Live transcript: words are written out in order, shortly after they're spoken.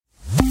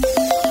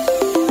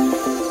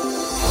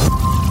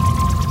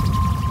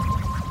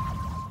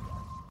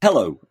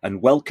Hello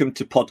and welcome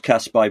to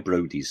Podcast by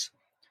Brodies.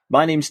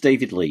 My name's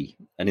David Lee,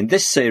 and in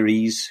this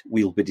series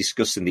we'll be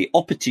discussing the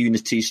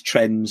opportunities,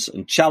 trends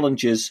and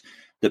challenges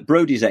that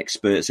Brodies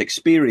experts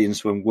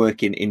experience when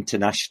working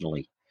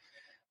internationally.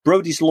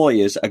 Brodies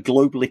lawyers are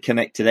globally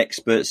connected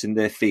experts in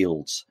their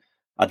fields,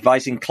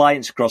 advising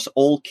clients across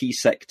all key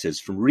sectors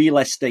from real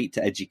estate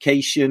to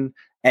education,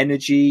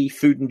 energy,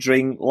 food and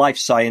drink, life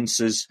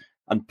sciences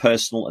and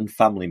personal and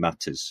family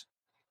matters.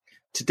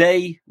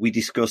 Today, we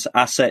discuss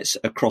assets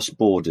across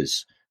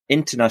borders,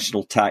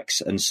 international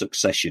tax and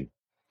succession.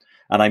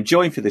 And I'm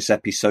joined for this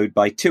episode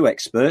by two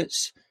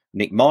experts,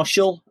 Nick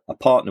Marshall, a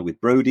partner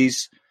with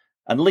Brodies,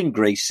 and Lynn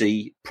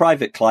Gracie,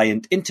 private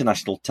client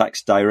international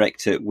tax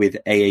director with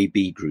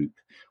AAB Group.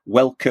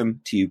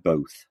 Welcome to you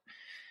both.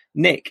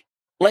 Nick,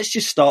 let's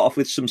just start off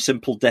with some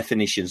simple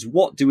definitions.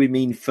 What do we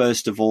mean,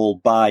 first of all,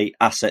 by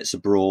assets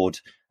abroad?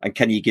 And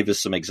can you give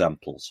us some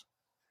examples?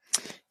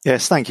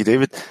 Yes, thank you,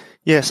 David.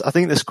 Yes, I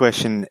think this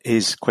question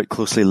is quite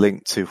closely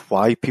linked to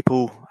why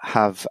people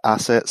have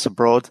assets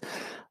abroad.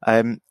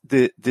 The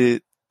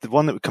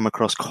one that we come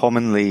across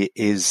commonly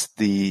is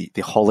the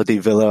holiday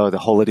villa or the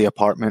holiday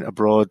apartment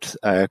abroad,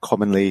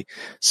 commonly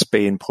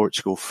Spain,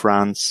 Portugal,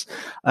 France.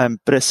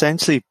 But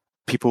essentially,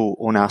 people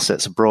own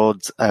assets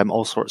abroad,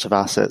 all sorts of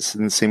assets,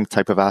 and the same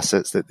type of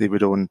assets that they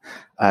would own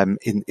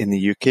in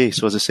the UK.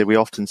 So as I say, we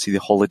often see the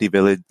holiday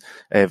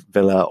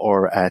villa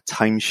or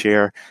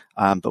timeshare,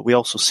 but we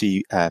also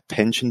see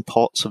pension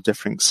pots of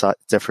differing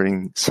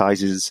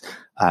sizes,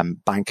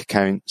 bank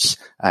accounts,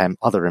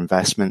 other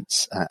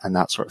investments, and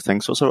that sort of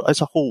thing. So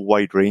it's a whole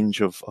wide range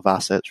of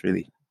assets,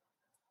 really.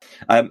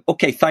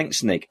 Okay,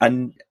 thanks, Nick.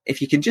 And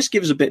if you can just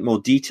give us a bit more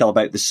detail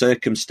about the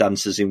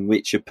circumstances in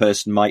which a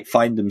person might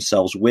find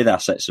themselves with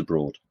assets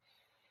abroad.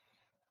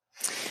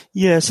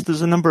 Yes,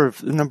 there's a number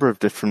of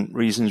different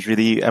reasons,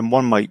 really, and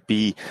one might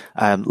be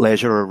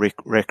leisure or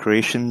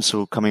recreation.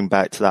 So coming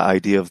back to that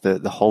idea of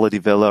the holiday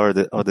villa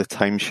or the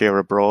timeshare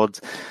abroad,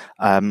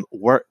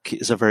 work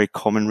is a very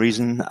common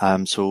reason.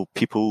 So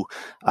people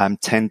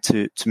tend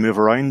to move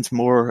around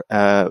more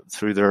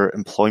through their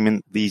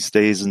employment these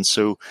days, and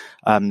so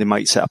they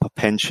might set up a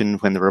pension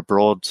when they're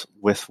abroad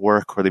with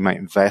work, or they might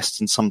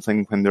invest in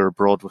something when they're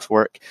abroad with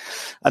work.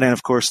 And then,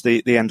 of course,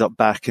 they end up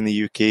back in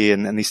the UK,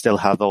 and they still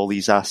have all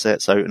these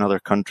assets out in other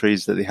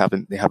countries that they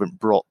haven't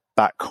brought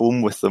back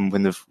home with them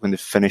when they've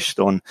finished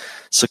on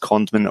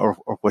secondment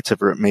or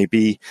whatever it may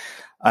be.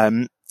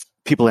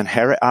 People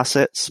inherit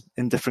assets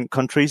in different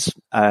countries.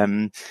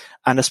 And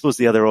I suppose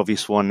the other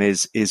obvious one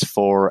is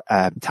for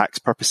tax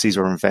purposes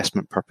or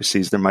investment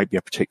purposes. There might be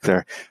a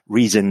particular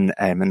reason,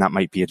 and that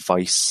might be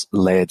advice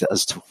led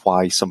as to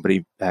why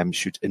somebody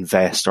should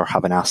invest or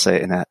have an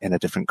asset in a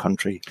different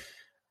country.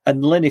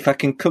 And Lynn, if I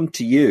can come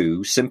to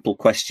you, simple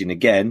question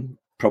again,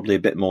 probably a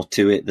bit more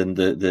to it than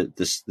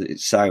it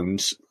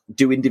sounds.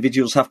 Do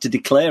individuals have to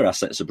declare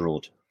assets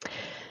abroad?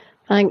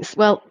 Thanks.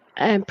 Well,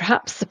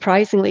 perhaps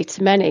surprisingly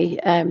to many,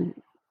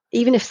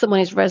 even if someone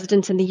is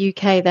resident in the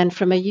UK, then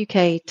from a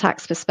UK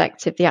tax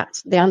perspective,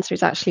 the answer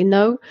is actually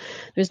no.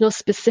 There's no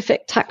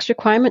specific tax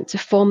requirement to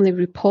formally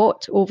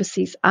report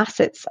overseas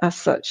assets as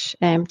such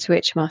to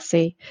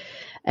HMRC.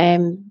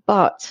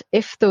 But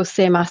if those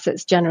same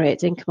assets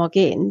generate income or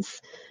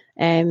gains,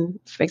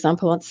 for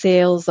example, on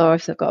sales, or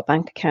if they've got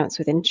bank accounts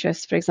with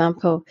interest, for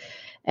example,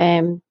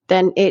 then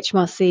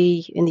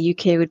HMRC in the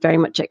UK would very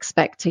much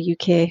expect a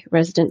UK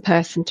resident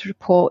person to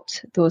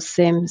report those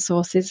same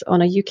sources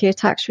on a UK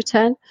tax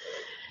return.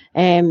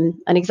 And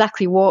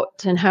exactly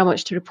what and how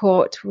much to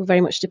report will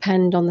very much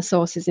depend on the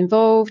sources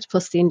involved,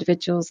 plus the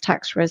individual's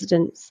tax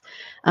residence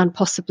and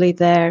possibly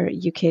their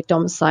UK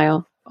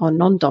domicile or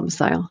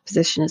non-domicile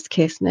position, as the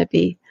case may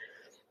be.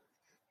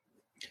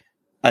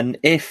 And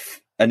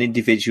if an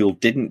individual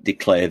didn't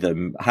declare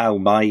them, how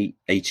might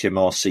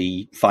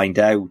HMRC find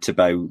out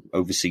about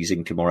overseas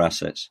income or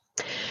assets?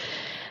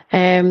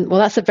 Well,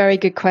 that's a very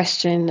good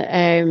question.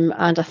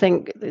 And I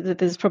think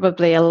there's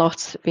probably a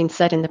lot being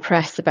said in the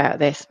press about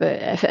this,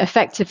 but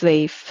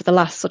effectively for the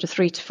last sort of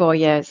 3 to 4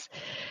 years,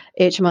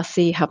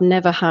 HMRC have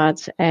never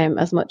had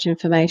as much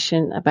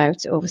information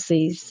about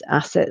overseas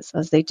assets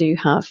as they do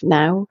have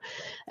now.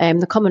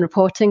 The Common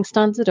Reporting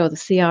Standard, or the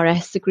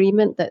CRS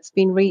agreement that's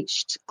been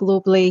reached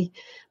globally,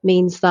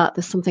 means that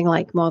there's something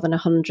like more than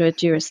 100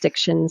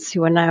 jurisdictions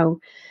who are now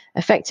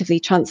effectively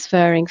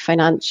transferring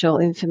financial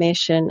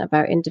information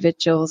about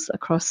individuals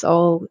across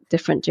all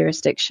different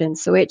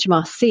jurisdictions. So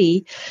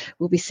HMRC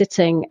will be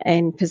sitting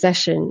in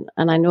possession,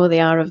 and I know they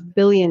are, of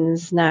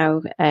billions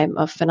now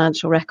of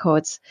financial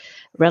records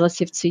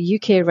relative to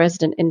UK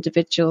resident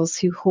individuals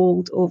who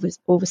hold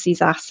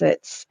overseas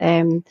assets.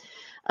 And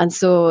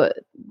so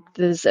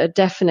there's a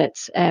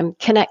definite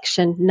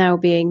connection now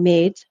being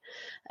made.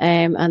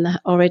 And there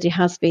already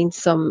has been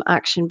some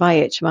action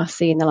by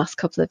HMRC in the last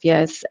couple of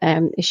years,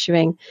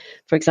 issuing,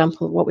 for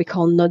example, what we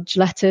call nudge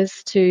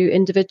letters to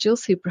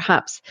individuals who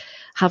perhaps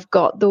have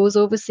got those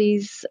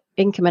overseas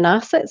income and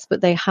assets,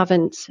 but they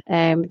haven't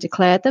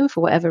declared them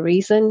for whatever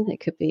reason. It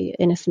could be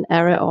innocent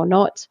error or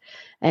not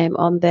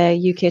on their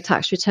UK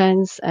tax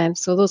returns.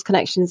 So those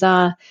connections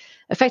are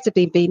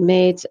effectively been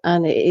made,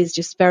 and it is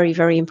just very,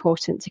 very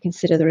important to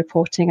consider the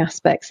reporting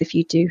aspects if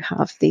you do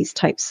have these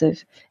types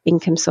of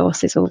income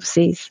sources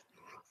overseas.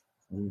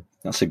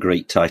 That's a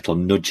great title,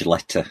 nudge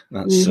letter.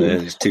 That's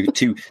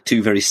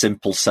two very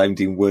simple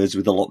sounding words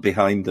with a lot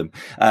behind them.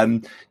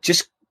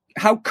 Just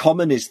how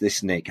common is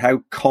this, Nick?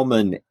 How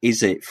common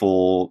is it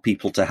for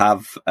people to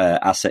have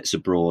assets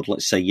abroad?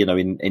 Let's say,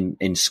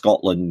 in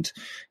Scotland,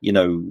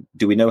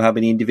 do we know how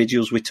many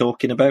individuals we're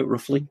talking about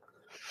roughly?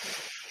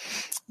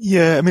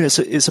 Yeah, I mean,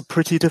 it's a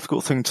pretty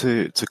difficult thing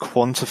to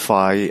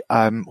quantify.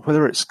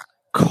 Whether it's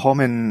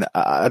common,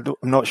 I'm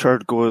not sure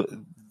I'd go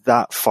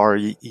that far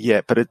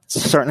yet, but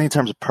it's certainly in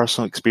terms of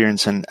personal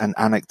experience and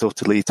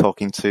anecdotally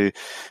talking to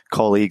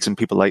colleagues and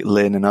people like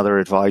Lynn and other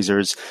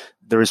advisors,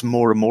 there is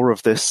more and more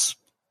of this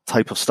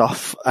type of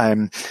stuff.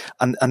 And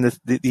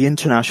the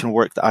international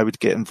work that I would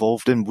get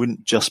involved in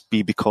wouldn't just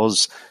be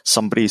because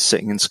somebody's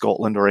sitting in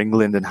Scotland or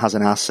England and has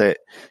an asset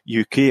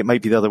UK. It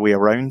might be the other way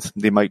around.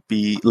 They might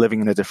be living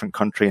in a different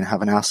country and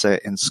have an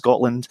asset in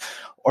Scotland,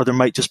 or there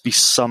might just be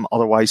some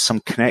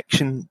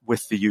connection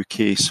with the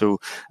UK. So,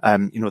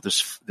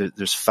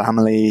 there's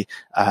family,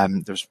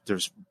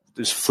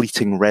 there's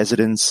fleeting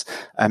residence.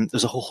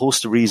 There's a whole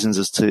host of reasons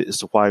as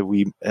to why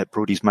we at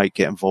Brodie's might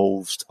get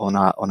involved on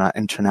a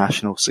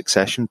international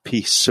succession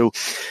piece. So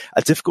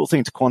a difficult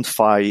thing to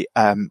quantify,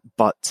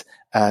 but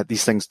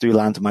these things do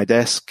land on my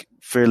desk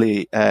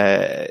fairly,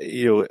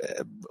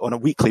 on a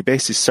weekly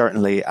basis,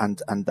 certainly,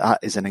 and that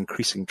is an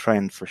increasing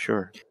trend for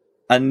sure.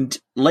 And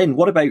Lynn,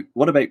 what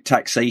about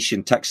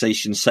taxation?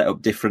 Taxation set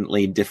up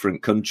differently in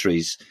different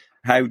countries.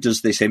 How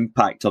does this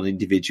impact on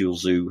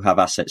individuals who have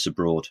assets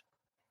abroad?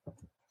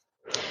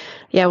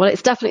 Yeah, well,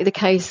 it's definitely the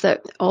case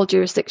that all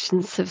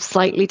jurisdictions have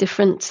slightly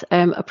different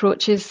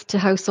approaches to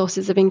how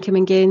sources of income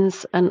and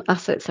gains and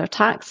assets are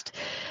taxed.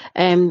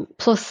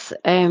 Plus,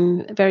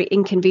 very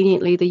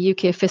inconveniently, the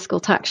UK fiscal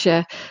tax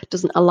year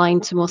doesn't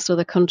align to most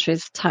other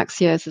countries' tax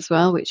years as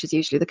well, which is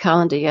usually the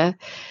calendar year.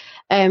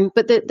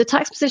 But the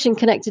tax position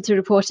connected to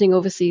reporting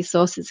overseas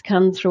sources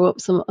can throw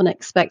up some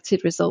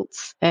unexpected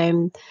results.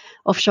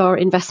 Offshore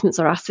investments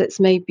or assets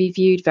may be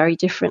viewed very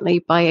differently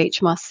by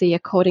HMRC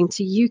according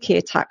to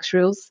UK tax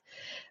rules.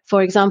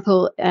 For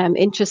example,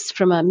 interest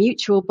from a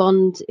mutual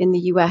bond in the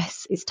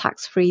US is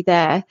tax-free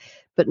there,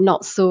 but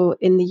not so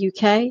in the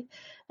UK.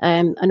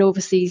 An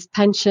overseas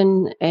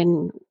pension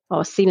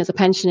or seen as a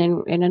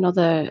pension in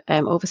another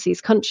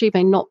overseas country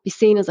may not be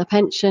seen as a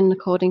pension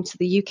according to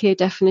the UK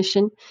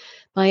definition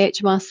by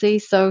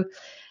HMRC. So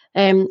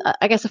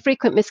I guess a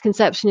frequent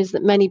misconception is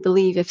that many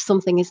believe if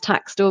something is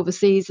taxed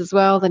overseas as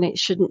well, then it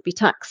shouldn't be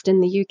taxed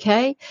in the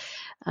UK.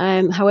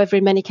 However,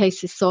 in many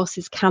cases,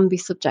 sources can be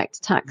subject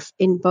to tax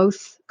in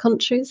both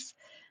countries.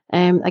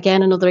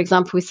 Again, another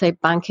example, we say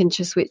bank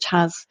interest, which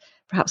has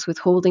perhaps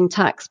withholding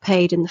tax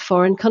paid in the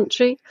foreign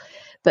country.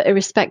 But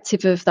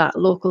irrespective of that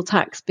local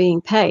tax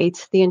being paid,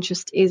 the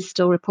interest is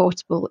still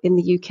reportable in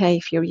the UK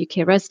if you're a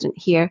UK resident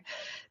here.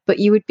 But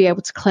you would be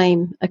able to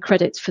claim a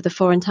credit for the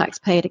foreign tax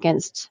paid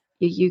against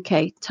your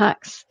UK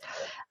tax.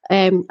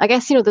 I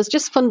guess, there's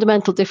just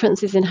fundamental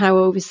differences in how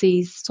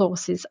overseas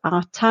sources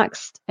are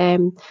taxed.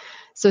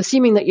 So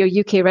assuming that you're a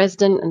UK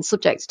resident and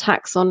subject to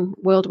tax on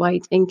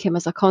worldwide income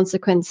as a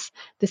consequence,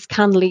 this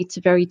can lead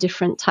to very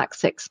different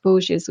tax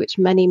exposures, which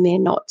many may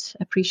not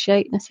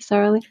appreciate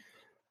necessarily.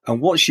 And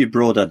what's your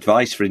broad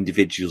advice for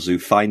individuals who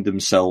find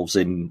themselves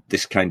in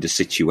this kind of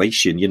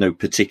situation,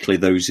 particularly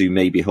those who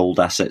maybe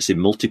hold assets in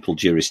multiple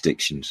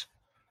jurisdictions?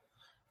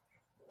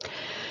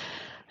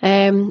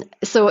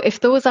 So if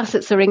those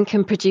assets are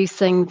income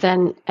producing,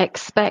 then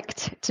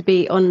expect to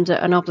be under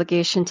an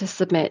obligation to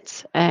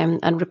submit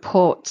and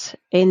report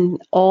in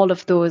all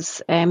of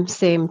those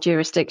same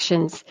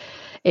jurisdictions.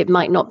 It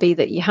might not be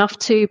that you have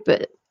to,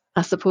 but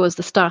I suppose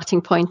the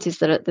starting point is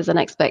that there's an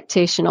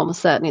expectation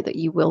almost certainly that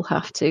you will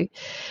have to.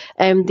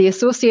 The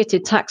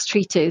associated tax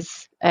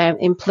treaties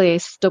in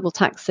place, double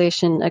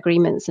taxation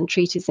agreements and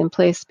treaties in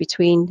place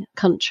between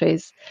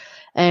countries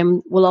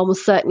will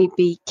almost certainly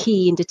be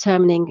key in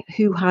determining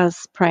who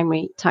has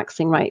primary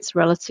taxing rights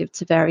relative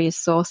to various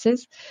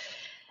sources.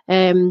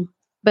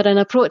 But an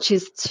approach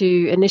is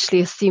to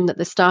initially assume that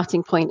the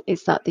starting point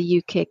is that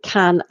the UK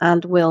can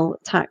and will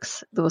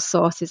tax those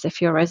sources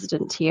if you're a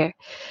resident here.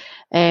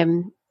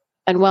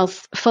 And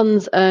whilst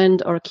funds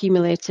earned or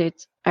accumulated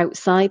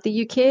outside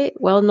the UK,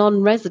 well,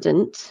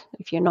 non-resident,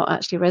 if you're not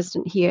actually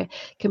resident here,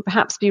 can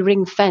perhaps be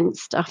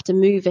ring-fenced after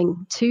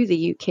moving to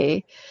the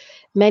UK.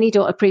 Many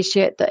don't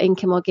appreciate that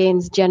income or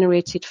gains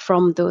generated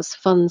from those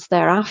funds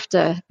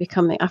thereafter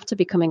becoming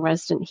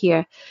resident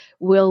here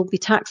will be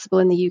taxable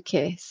in the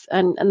UK.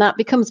 And that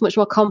becomes much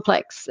more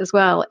complex as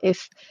well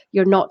if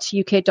you're not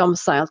UK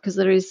domiciled, because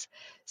there is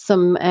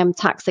some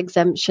tax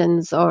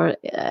exemptions, or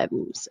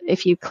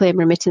if you claim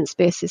remittance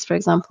basis, for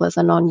example, as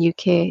a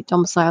non-UK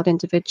domiciled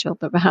individual.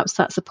 But perhaps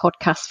that's a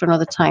podcast for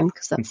another time,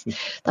 because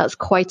that's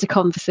quite a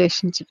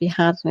conversation to be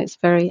had, and I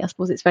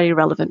suppose it's very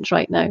relevant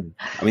right now.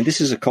 I mean,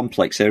 this is a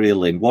complex area,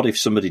 Lynn. What if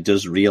somebody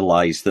does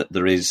realise that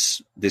there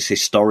is this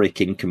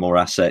historic income or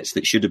assets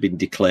that should have been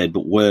declared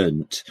but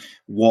weren't?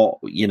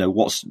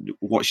 What's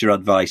your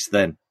advice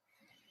then?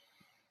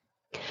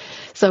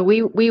 So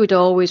we would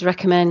always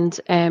recommend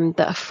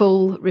that a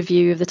full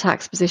review of the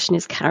tax position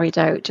is carried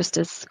out just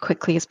as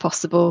quickly as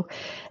possible,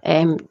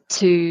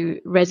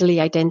 to readily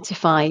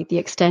identify the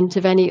extent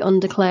of any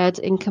undeclared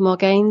income or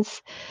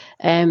gains.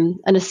 And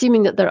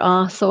assuming that there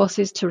are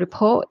sources to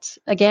report,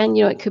 again,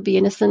 it could be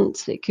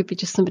innocent. It could be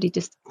just somebody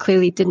just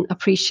clearly didn't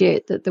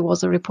appreciate that there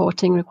was a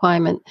reporting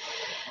requirement.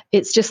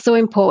 It's just so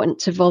important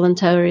to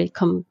voluntarily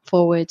come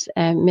forward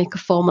and make a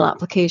formal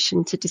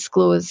application to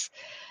disclose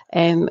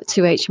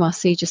to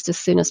HMRC just as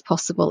soon as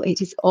possible. It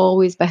is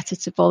always better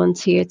to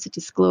volunteer to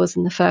disclose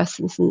in the first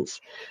instance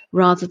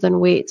rather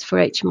than wait for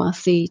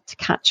HMRC to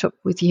catch up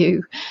with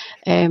you,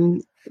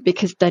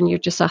 because then you're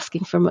just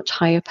asking for much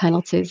higher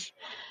penalties.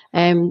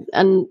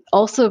 And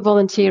also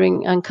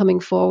volunteering and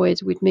coming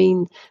forward would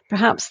mean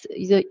perhaps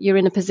that you're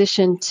in a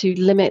position to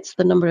limit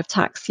the number of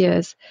tax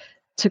years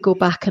to go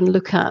back and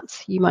look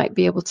at. You might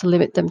be able to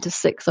limit them to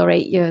 6 or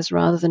 8 years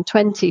rather than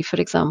 20, for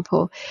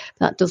example.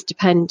 That does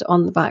depend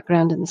on the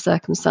background and the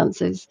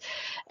circumstances.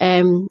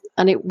 And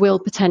it will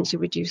potentially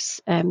reduce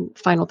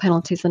final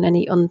penalties on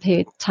any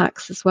unpaid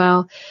tax as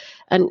well.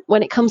 And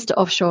when it comes to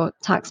offshore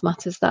tax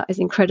matters, that is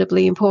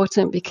incredibly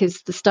important,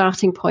 because the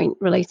starting point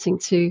relating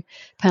to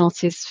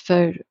penalties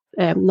for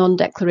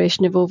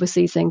non-declaration of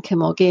overseas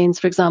income or gains,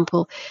 for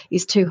example,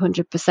 is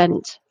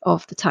 200%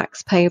 of the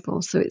tax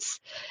payable. So it's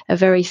a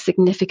very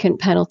significant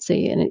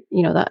penalty, and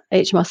that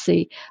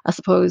HMRC, I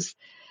suppose,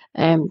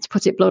 to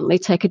put it bluntly,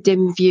 take a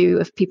dim view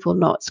of people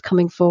not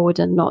coming forward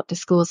and not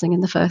disclosing in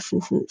the first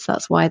instance.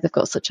 That's why they've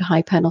got such a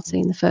high penalty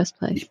in the first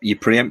place. You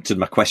preempted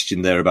my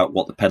question there about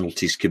what the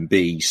penalties can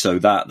be, so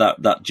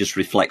that just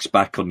reflects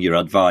back on your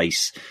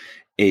advice.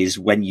 Is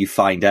when you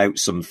find out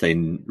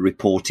something,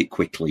 report it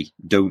quickly.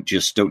 Don't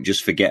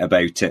just forget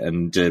about it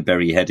and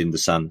bury your head in the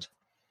sand.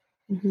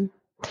 Mm-hmm.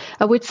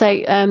 I would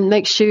say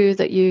make sure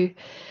that you,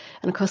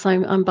 and of course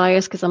I'm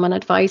biased because I'm an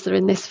advisor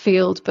in this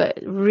field, but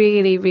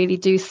really, really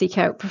do seek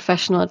out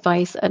professional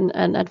advice and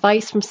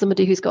advice from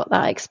somebody who's got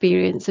that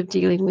experience of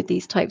dealing with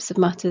these types of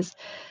matters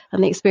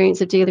and the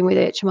experience of dealing with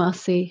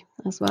HMRC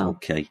as well.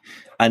 Okay.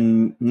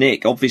 And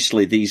Nick,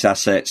 obviously these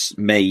assets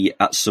may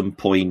at some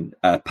point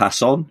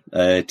pass on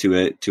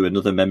to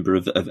another member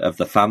of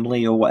the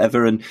family or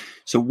whatever. And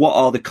so what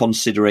are the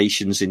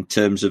considerations in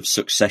terms of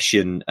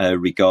succession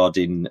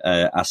regarding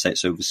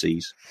assets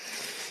overseas?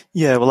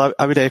 Yeah, well,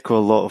 I would echo a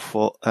lot of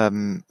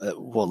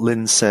what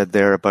Lynn said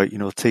there about,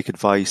 take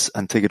advice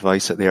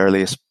at the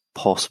earliest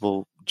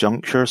possible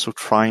juncture. So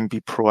try and be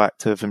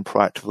proactive and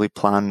proactively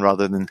plan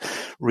rather than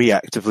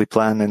reactively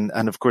plan.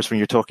 And of course, when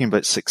you're talking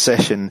about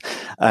succession,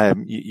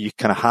 you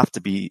kind of have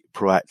to be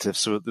proactive.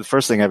 So the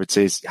first thing I would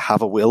say is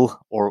have a will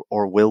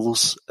or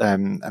wills.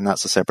 And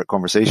that's a separate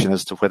conversation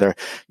as to whether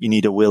you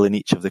need a will in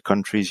each of the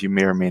countries. You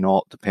may or may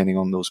not, depending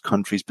on those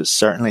countries, but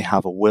certainly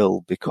have a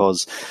will,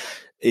 because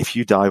if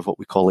you die of what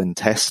we call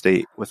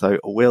intestate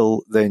without a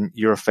will, then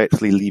you're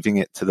effectively leaving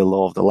it to the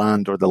law of the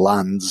land, or the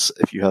lands,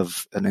 if you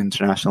have an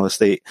international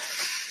estate,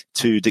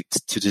 to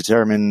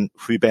determine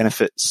who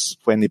benefits,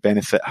 when they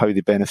benefit, how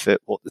they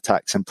benefit, what the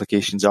tax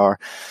implications are.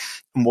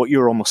 And what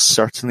you're almost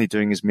certainly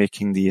doing is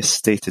making the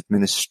estate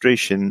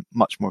administration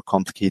much more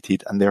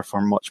complicated and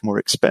therefore much more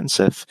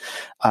expensive,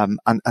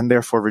 and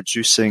therefore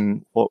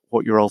reducing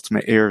what your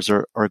ultimate heirs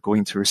are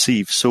going to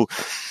receive. So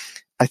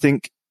I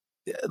think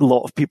a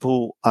lot of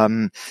people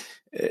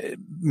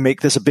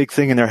make this a big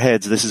thing in their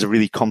heads. This is a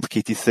really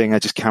complicated thing. I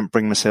just can't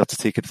bring myself to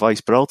take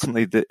advice. But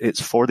ultimately,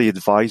 it's for the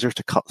advisor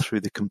to cut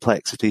through the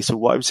complexity. So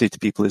what I would say to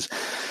people is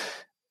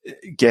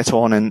get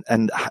on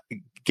and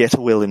get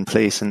a will in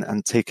place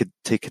and take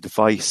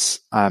advice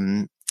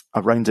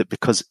around it,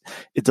 because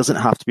it doesn't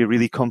have to be a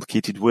really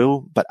complicated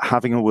will, but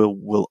having a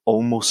will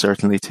almost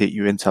certainly take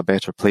you into a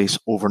better place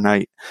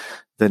overnight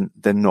than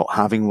not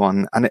having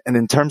one. And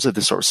in terms of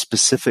the sort of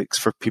specifics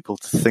for people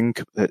to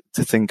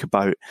think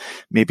about,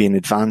 maybe in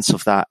advance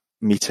of that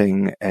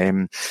meeting,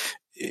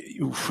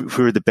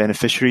 who are the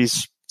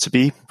beneficiaries to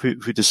be? Who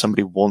does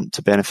somebody want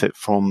to benefit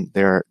from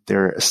their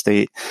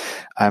estate?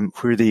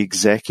 Who are the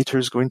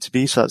executors going to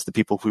be? So that's the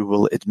people who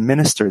will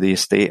administer the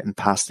estate and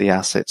pass the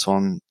assets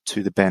on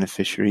to the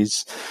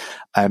beneficiaries.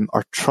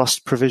 Are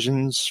trust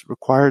provisions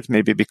required?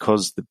 Maybe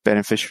because the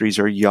beneficiaries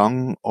are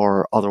young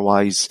or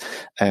otherwise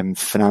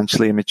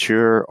financially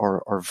immature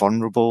or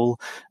vulnerable,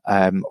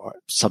 or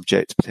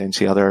subject to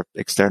potentially other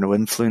external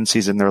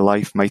influences in their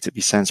life. Might it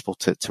be sensible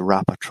to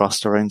wrap a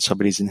trust around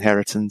somebody's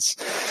inheritance?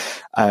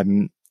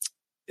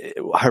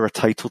 How are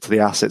title to the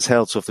assets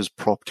held? So if there's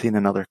property in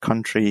another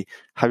country,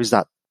 how is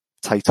that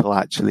title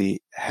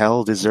actually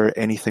held? Is there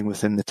anything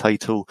within the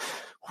title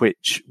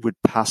which would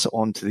pass it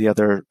on to the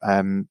other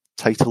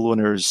title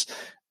owners,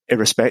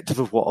 irrespective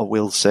of what a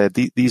will said.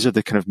 These are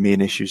the kind of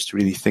main issues to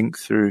really think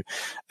through.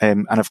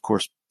 And of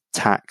course,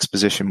 tax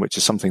position, which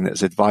is something that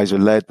is advisor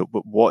led, but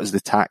what is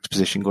the tax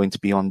position going to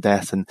be on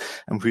death, and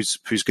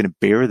who's going to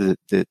bear the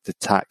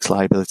tax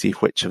liability?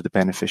 Which of the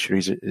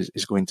beneficiaries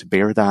is going to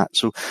bear that?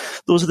 So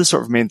those are the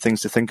sort of main things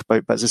to think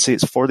about. But as I say,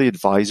 it's for the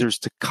advisors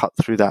to cut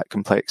through that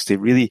complexity.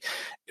 Really,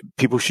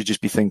 people should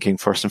just be thinking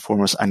first and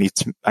foremost, I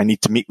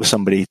need to meet with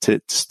somebody to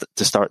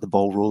start the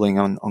ball rolling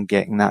on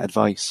getting that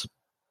advice.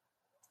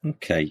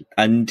 Okay.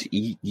 And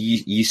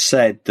you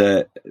said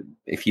that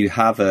if you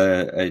have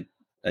a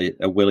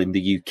will in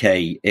the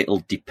UK,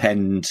 it'll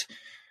depend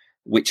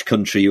which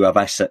country you have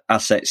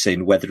assets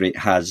in, whether it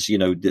has,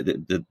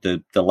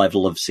 the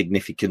level of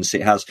significance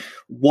it has.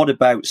 What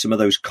about some of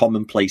those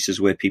common places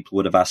where people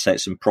would have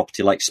assets and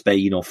property, like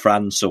Spain or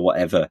France or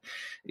whatever?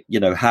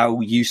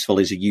 How useful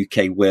is a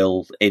UK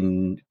will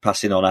in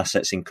passing on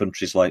assets in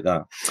countries like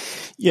that?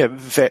 Yeah,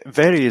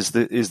 very is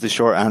the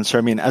short answer.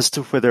 I mean, as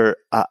to whether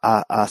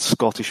a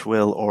Scottish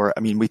will, or,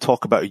 we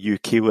talk about a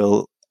UK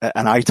will,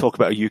 and I talk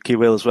about a UK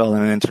will as well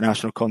in an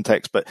international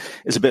context, but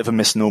it's a bit of a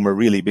misnomer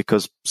really,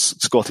 because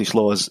Scottish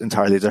law is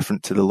entirely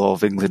different to the law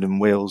of England and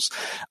Wales.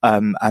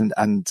 But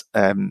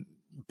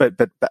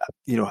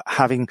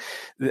having,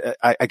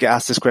 I get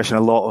asked this question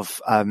a lot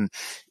of,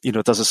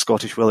 does a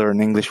Scottish will or an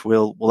English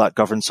will that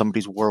govern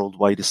somebody's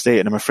worldwide estate?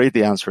 And I'm afraid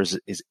the answer is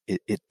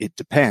it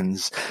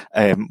depends,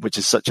 which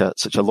is such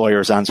a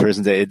lawyer's answer,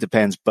 isn't it? It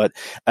depends, but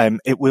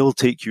it will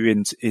take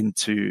you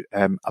into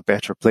a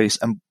better place.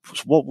 And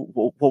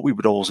what we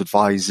would always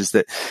advise is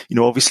that,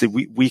 obviously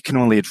we can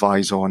only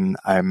advise on,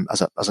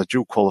 as a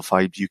dual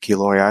qualified UK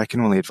lawyer, I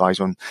can only advise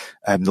on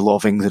the law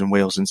of England and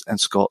Wales and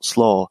Scots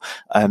law.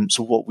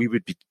 So what we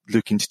would be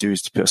looking to do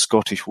is to put a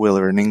Scottish will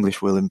or an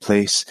English will in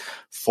place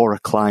for a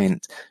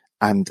client,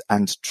 and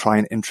try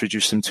and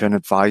introduce them to an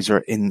advisor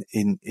in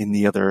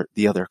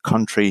the other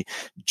country,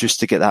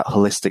 just to get that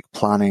holistic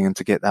planning and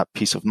to get that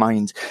peace of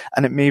mind.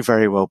 And it may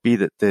very well be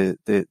that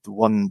the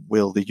one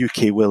will, the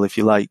UK will, if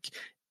you like,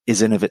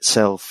 is in of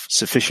itself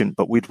sufficient,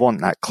 but we'd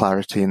want that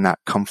clarity and that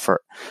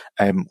comfort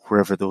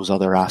wherever those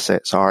other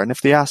assets are. And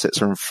if the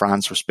assets are in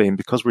France or Spain,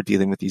 because we're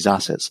dealing with these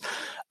assets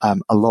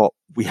a lot,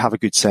 we have a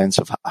good sense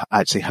of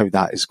actually how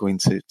that is going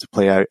to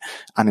play out.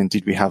 And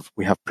indeed, we have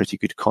pretty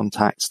good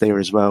contacts there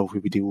as well,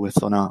 who we deal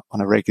with on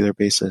a regular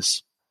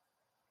basis.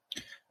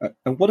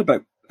 And what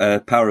about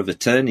power of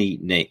attorney,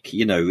 Nick?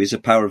 Is a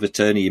power of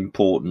attorney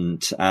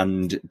important,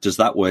 and does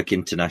that work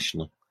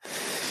internationally?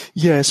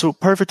 Yeah, so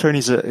power of attorney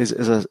is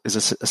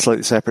a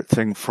slightly separate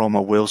thing from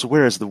a will. So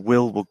whereas the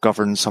will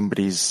govern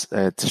somebody's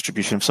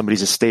distribution of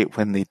somebody's estate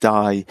when they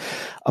die,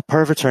 a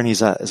power of attorney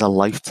is a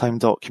lifetime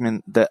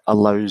document that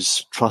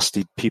allows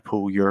trusted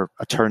people, your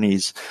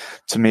attorneys,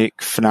 to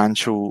make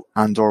financial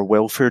and or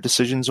welfare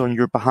decisions on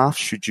your behalf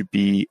should you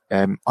be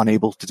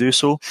unable to do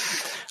so.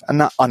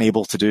 And that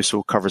unable to do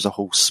so covers a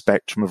whole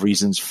spectrum of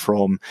reasons,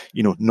 from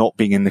not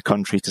being in the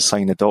country to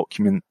sign a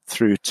document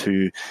through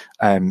to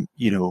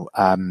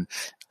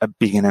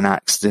being in an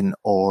accident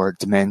or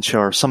dementia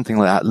or something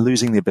like that,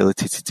 losing the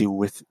ability to deal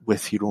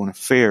with your own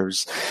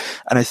affairs.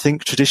 And I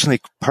think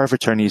traditionally power of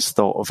attorney is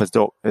thought of as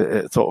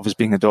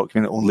being a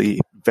document that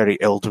only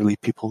very elderly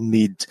people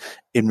need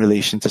in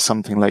relation to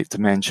something like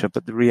dementia.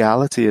 But the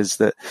reality is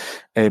that,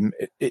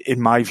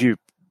 in my view,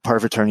 power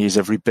of attorney is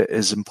every bit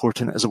as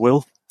important as a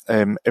will.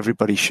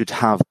 Everybody should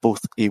have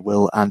both a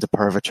will and a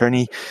power of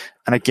attorney.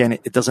 And again,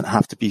 it doesn't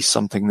have to be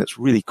something that's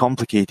really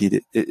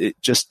complicated. It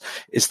just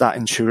is that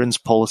insurance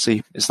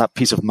policy. It's that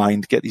peace of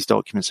mind. Get these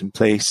documents in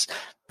place,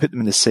 put them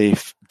in the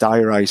safe,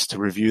 diarise to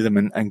review them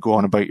and go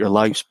on about your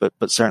lives, but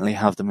certainly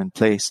have them in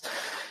place.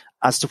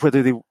 As to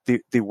whether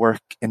they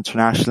work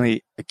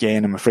internationally,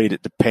 again, I'm afraid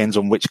it depends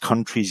on which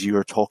countries you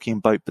are talking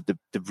about. But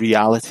the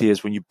reality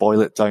is, when you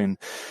boil it down,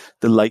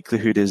 the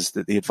likelihood is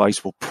that the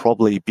advice will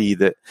probably be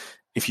that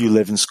if you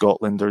live in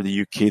Scotland or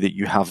the UK, that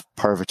you have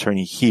power of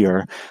attorney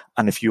here.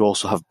 And if you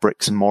also have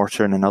bricks and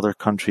mortar in another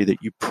country,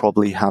 that you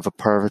probably have a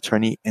power of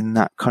attorney in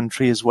that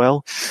country as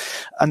well.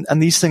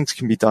 And these things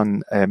can be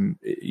done,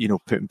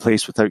 put in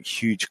place without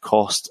huge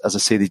cost. As I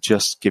say, they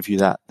just give you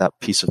that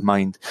peace of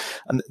mind.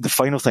 And the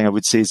final thing I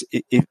would say is,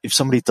 if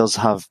somebody does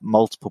have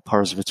multiple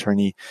powers of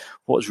attorney,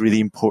 what is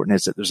really important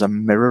is that there's a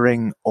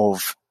mirroring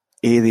of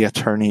A, the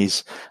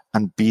attorneys,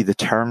 and B, the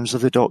terms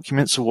of the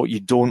document. So what you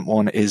don't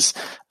want is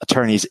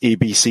attorneys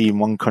ABC in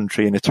one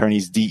country and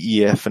attorneys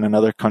DEF in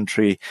another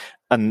country,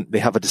 and they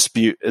have a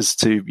dispute as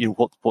to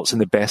what's in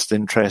the best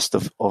interest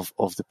of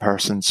the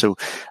person. So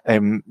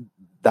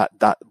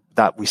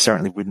that we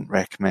certainly wouldn't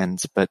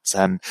recommend. But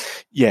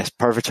yes,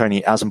 power of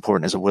attorney as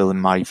important as a will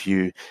in my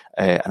view.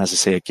 And as I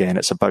say again,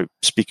 it's about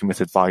speaking with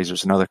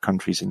advisors in other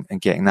countries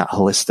and getting that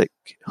holistic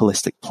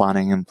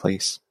planning in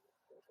place.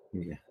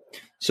 Yeah.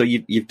 So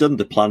you've done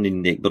the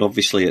planning, Nick, but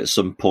obviously at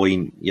some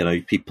point,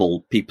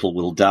 people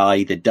will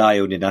die. They die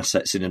owning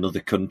assets in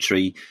another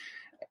country.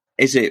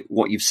 Is it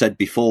what you've said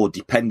before?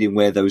 Depending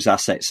where those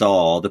assets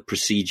are, the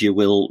procedure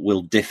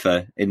will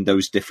differ in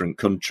those different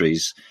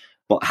countries.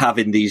 but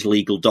having these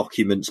legal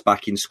documents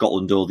back in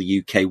Scotland or the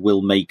UK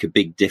will make a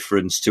big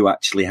difference to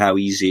actually how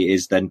easy it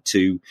is then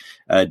to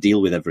deal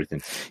with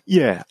everything.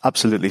 Yeah,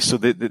 absolutely. So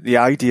the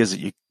idea is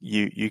that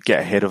you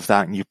get ahead of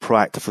that and you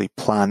proactively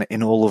plan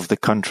in all of the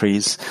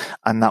countries,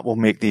 and that will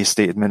make the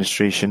estate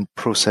administration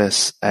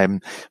process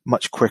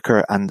much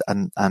quicker and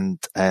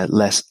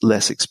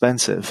less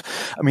expensive.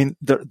 I mean,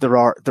 there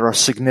are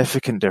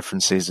significant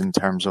differences in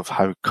terms of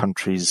how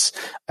countries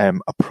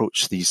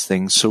approach these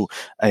things. So,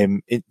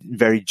 in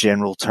very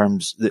general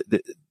terms,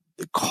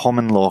 the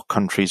common law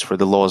countries where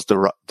the laws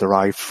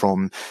derive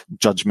from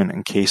judgment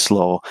and case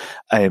law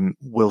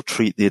will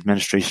treat the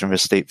administration of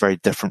estate very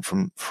different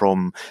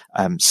from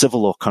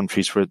civil law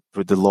countries where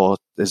the law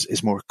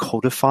is more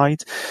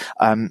codified.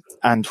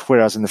 And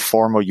whereas in the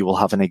former you will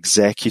have an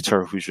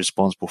executor who's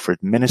responsible for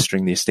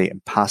administering the estate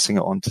and passing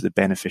it on to the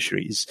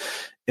beneficiaries,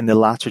 in the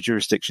latter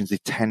jurisdictions they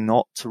tend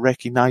not to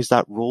recognise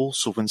that role.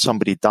 So when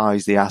somebody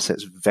dies, the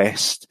assets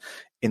vest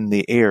in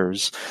the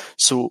heirs.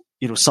 So,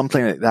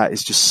 something like that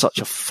is just such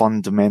a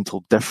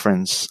fundamental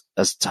difference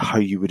as to how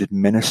you would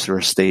administer a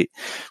estate,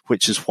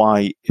 which is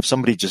why if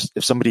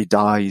somebody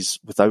dies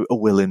without a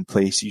will in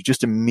place, you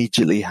just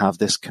immediately have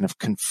this kind of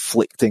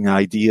conflicting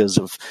ideas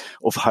of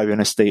how an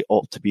estate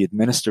ought to be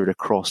administered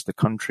across the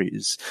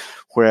countries.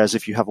 Whereas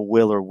if you have a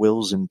will or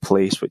wills in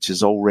place, which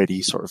is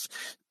already sort of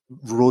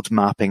road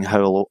mapping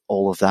how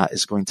all of that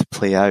is going to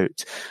play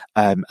out,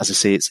 as I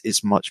say,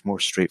 it's much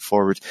more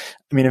straightforward.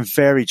 I mean, in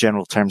very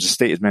general terms,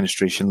 estate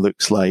administration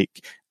looks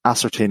like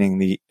ascertaining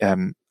the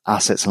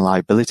assets and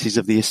liabilities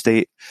of the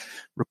estate,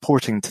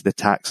 reporting to the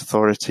tax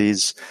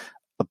authorities,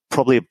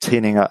 probably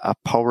obtaining a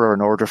power or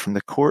an order from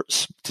the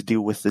courts to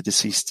deal with the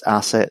deceased's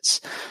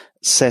assets,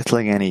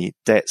 settling any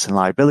debts and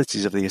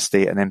liabilities of the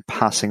estate, and then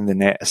passing the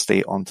net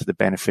estate on to the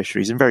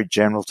beneficiaries. In very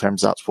general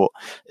terms, that's what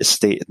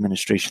estate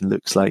administration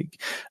looks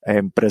like.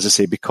 But as I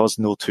say, because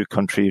no two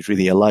countries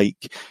really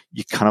alike,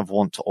 you kind of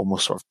want to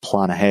almost sort of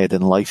plan ahead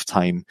in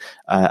lifetime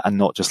and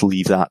not just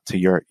leave that to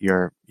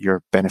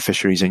your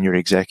beneficiaries and your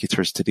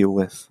executors to deal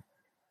with.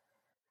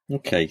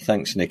 Okay,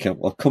 thanks, Nick.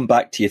 I'll come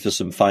back to you for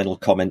some final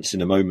comments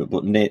in a moment,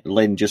 but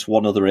Lynn, just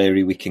one other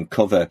area we can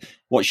cover.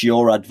 What's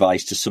your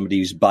advice to somebody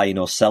who's buying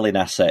or selling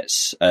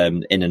assets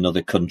in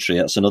another country?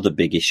 That's another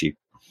big issue.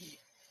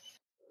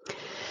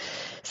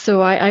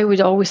 So I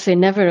would always say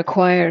never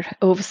acquire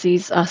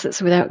overseas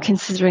assets without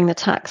considering the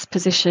tax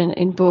position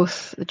in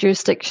both the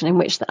jurisdiction in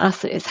which the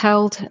asset is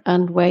held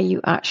and where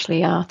you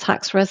actually are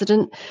tax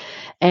resident,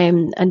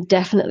 and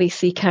definitely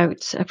seek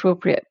out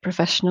appropriate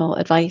professional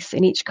advice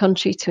in each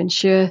country to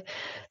ensure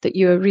that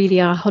you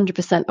really are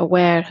 100%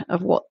 aware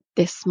of what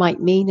this might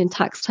mean in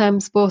tax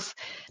terms, both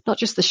not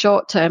just the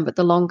short term, but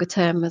the longer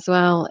term as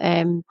well.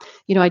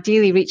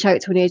 Ideally reach out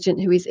to an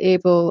agent who is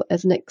able,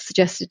 as Nick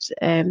suggested,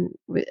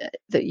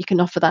 that you can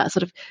offer that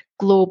sort of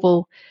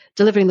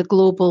delivering the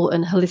global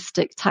and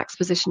holistic tax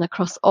position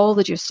across all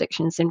the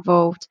jurisdictions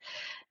involved.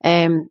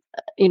 We're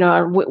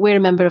a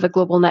member of a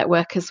global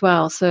network as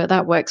well, so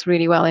that works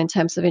really well in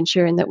terms of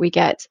ensuring that we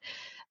get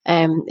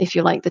if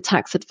you like, the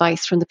tax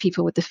advice from the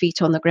people with the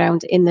feet on the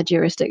ground in the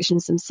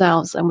jurisdictions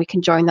themselves. And we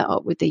can join that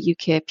up with the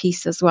UK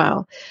piece as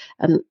well.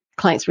 And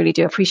clients really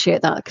do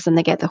appreciate that because then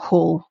they get the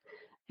whole,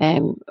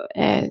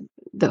 the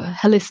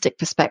holistic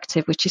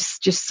perspective, which is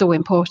just so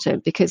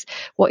important because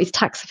what is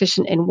tax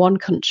efficient in one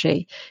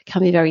country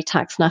can be very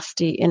tax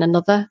nasty in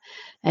another.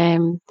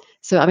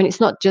 So, I mean, it's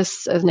not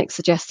just, as Nick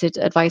suggested,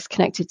 advice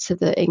connected to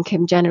the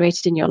income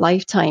generated in your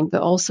lifetime,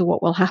 but also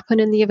what will happen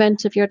in the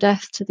event of your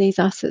death to these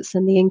assets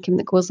and the income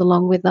that goes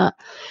along with that,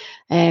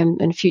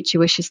 and future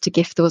wishes to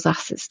gift those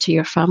assets to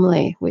your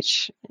family,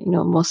 which,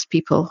 most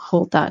people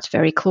hold that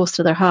very close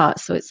to their heart.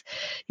 So it's,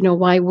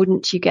 why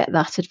wouldn't you get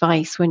that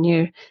advice when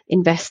you're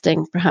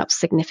investing perhaps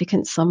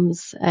significant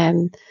sums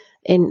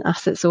in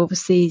assets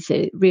overseas?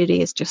 It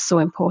really is just so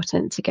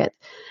important to get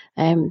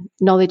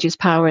knowledge is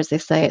power, as they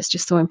say. It's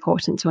just so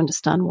important to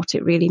understand what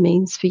it really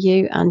means for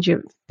you and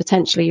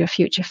potentially your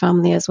future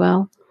family as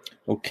well.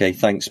 Okay,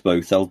 thanks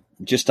both. I'll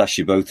just ask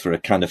you both for a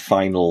kind of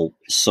final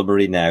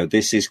summary now.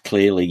 This is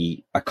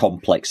clearly a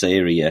complex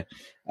area,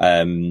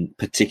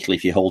 particularly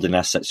if you're holding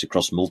assets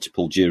across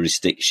multiple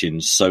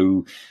jurisdictions.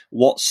 So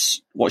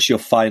what's your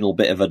final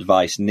bit of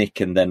advice, Nick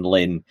and then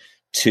Lynn,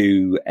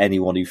 to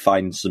anyone who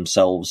finds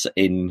themselves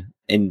in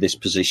this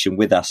position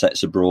with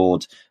assets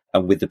abroad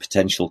and with the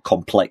potential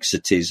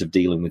complexities of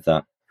dealing with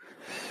that?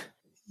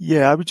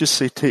 Yeah, I would just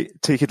say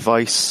take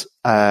advice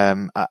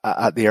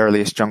at the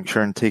earliest juncture,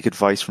 and take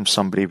advice from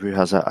somebody who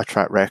has a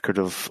track record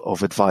of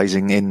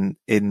advising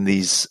in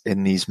these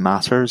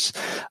matters.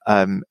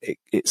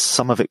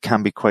 Some of it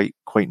can be quite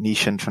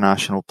niche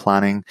international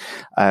planning,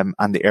 and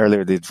the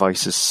earlier the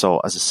advice is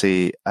sought, as I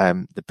say,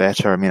 the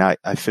better. I mean,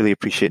 I fully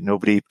appreciate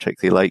nobody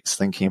particularly likes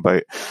thinking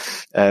about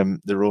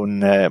their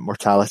own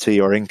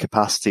mortality or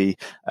incapacity,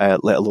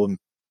 let alone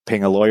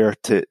paying a lawyer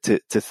to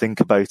think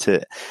about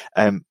it.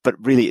 But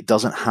really, it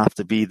doesn't have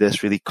to be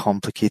this really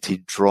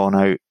complicated, drawn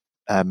out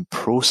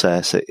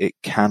process, it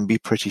can be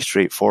pretty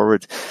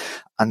straightforward.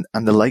 And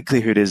the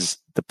likelihood is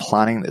the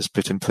planning that's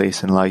put in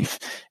place in life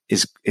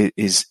is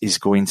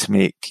going to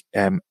make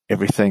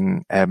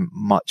everything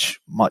much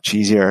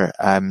easier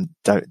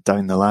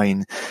down the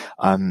line.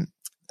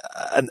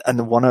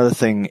 And one other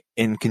thing,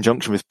 in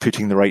conjunction with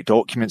putting the right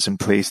documents in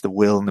place, the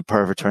will and the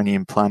power of attorney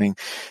and planning,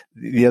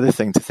 the other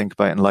thing to think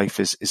about in life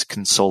is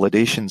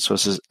consolidation. So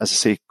as I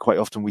say, quite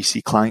often we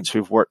see clients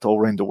who've worked all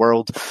around the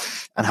world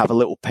and have a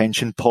little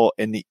pension pot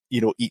in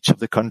each of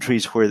the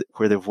countries where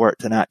they've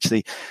worked. And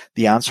actually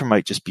the answer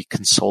might just be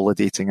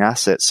consolidating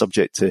assets,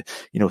 subject to,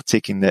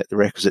 taking the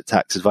requisite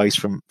tax advice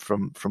from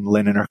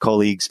Lynn and her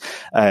colleagues,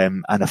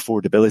 and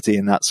affordability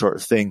and that sort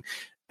of thing.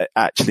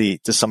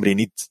 Actually, does somebody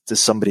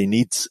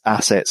need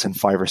assets in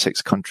 5 or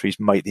 6 countries?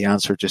 Might the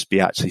answer just be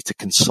actually to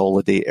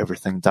consolidate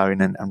everything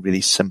down and really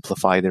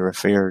simplify their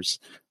affairs?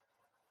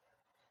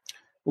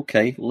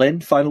 Okay, Lynn,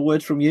 final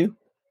word from you?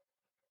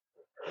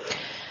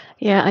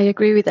 Yeah, I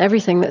agree with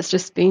everything that's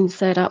just been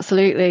said.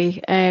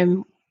 Absolutely.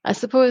 I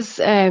suppose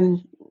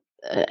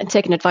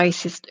taking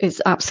advice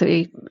is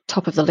absolutely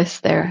top of the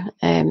list there,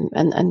 and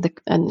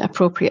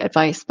appropriate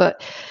advice,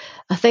 but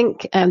I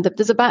think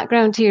there's a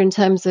background here in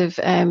terms of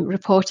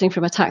reporting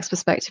from a tax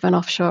perspective on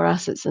offshore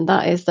assets, and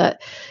that is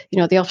that,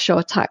 the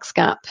offshore tax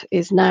gap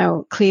is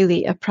now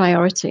clearly a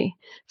priority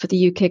for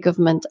the UK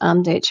government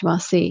and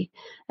HMRC.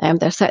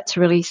 They're set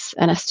to release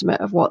an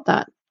estimate of what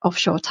that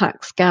offshore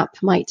tax gap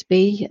might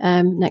be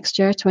next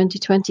year,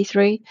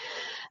 2023.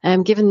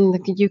 Given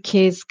the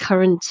UK's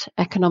current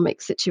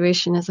economic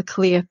situation, as a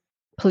clear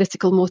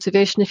political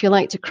motivation, if you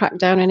like, to crack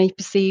down any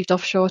perceived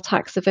offshore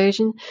tax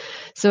evasion.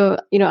 So,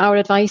 our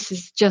advice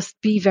is just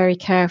be very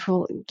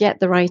careful, get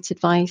the right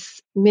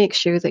advice, make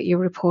sure that you're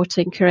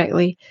reporting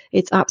correctly.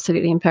 It's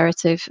absolutely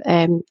imperative,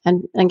 and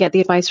get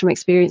the advice from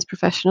experienced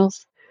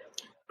professionals.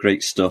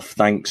 Great stuff.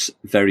 Thanks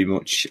very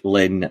much,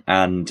 Lynn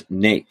and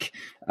Nick.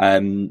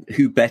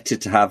 Who better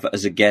to have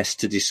as a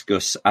guest to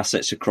discuss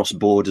assets across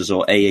borders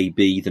or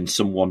AAB than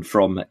someone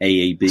from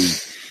AAB?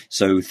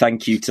 So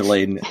thank you to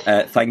Lynn.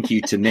 Thank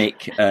you to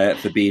Nick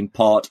for being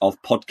part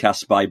of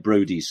Podcast by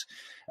Brodies.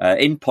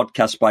 In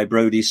Podcast by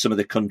Brodies, some of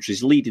the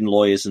country's leading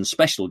lawyers and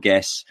special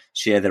guests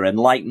share their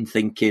enlightened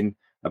thinking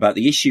about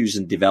the issues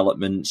and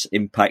developments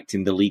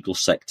impacting the legal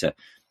sector,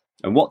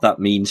 and what that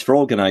means for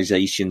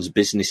organisations,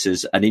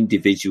 businesses and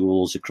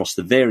individuals across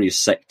the various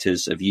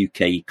sectors of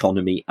UK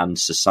economy and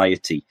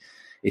society.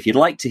 If you'd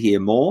like to hear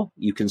more,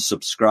 you can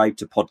subscribe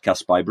to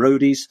Podcast by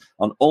Brodies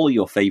on all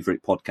your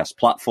favourite podcast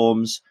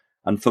platforms.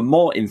 And for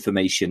more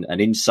information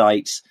and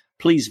insights,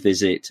 please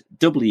visit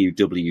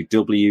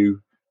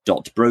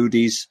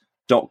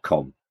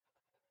www.brodies.com.